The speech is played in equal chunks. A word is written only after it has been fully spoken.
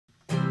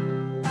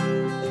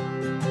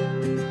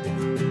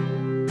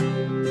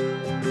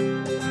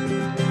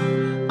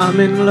I'm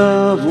in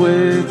love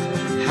with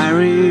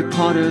Harry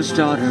Potter's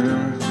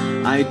daughter.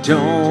 I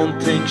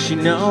don't think she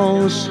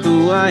knows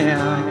who I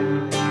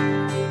am.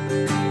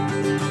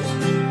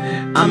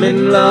 I'm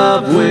in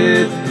love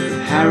with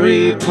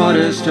Harry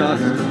Potter's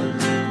daughter.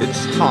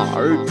 It's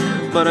hard,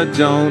 but I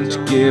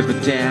don't give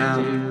a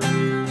damn.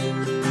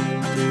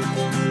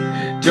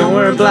 Don't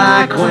wear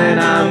black when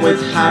I'm with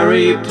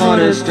Harry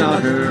Potter's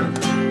daughter.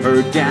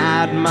 Her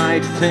dad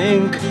might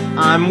think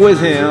I'm with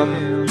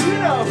him.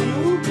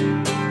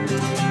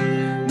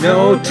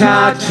 No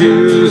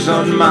tattoos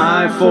on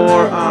my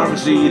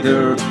forearms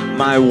either.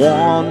 My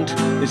wand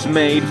is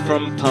made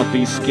from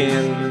puppy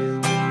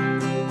skin.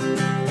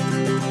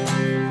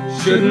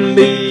 Shouldn't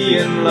be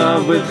in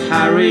love with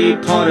Harry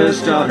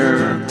Potter's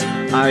daughter.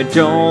 I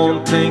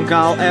don't think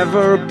I'll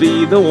ever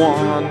be the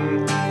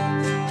one.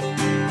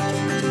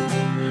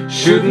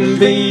 Shouldn't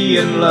be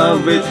in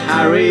love with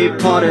Harry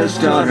Potter's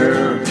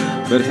daughter.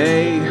 But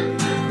hey,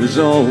 there's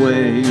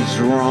always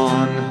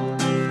Ron.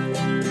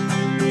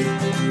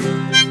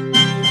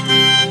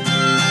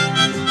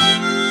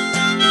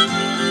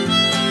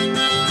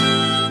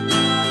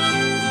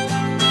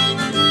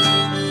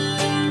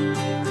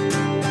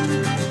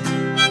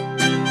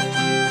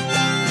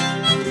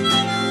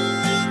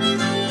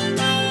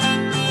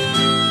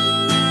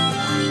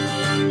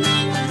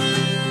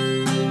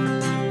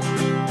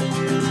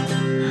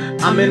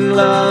 I'm in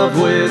love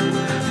with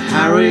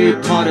Harry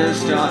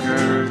Potter's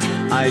daughter.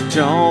 I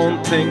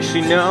don't think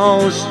she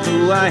knows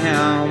who I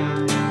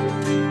am.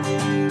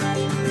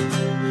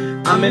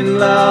 I'm in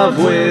love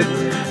with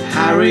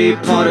Harry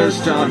Potter's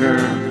daughter.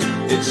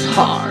 It's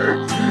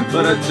hard,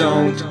 but I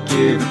don't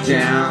give a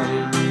damn.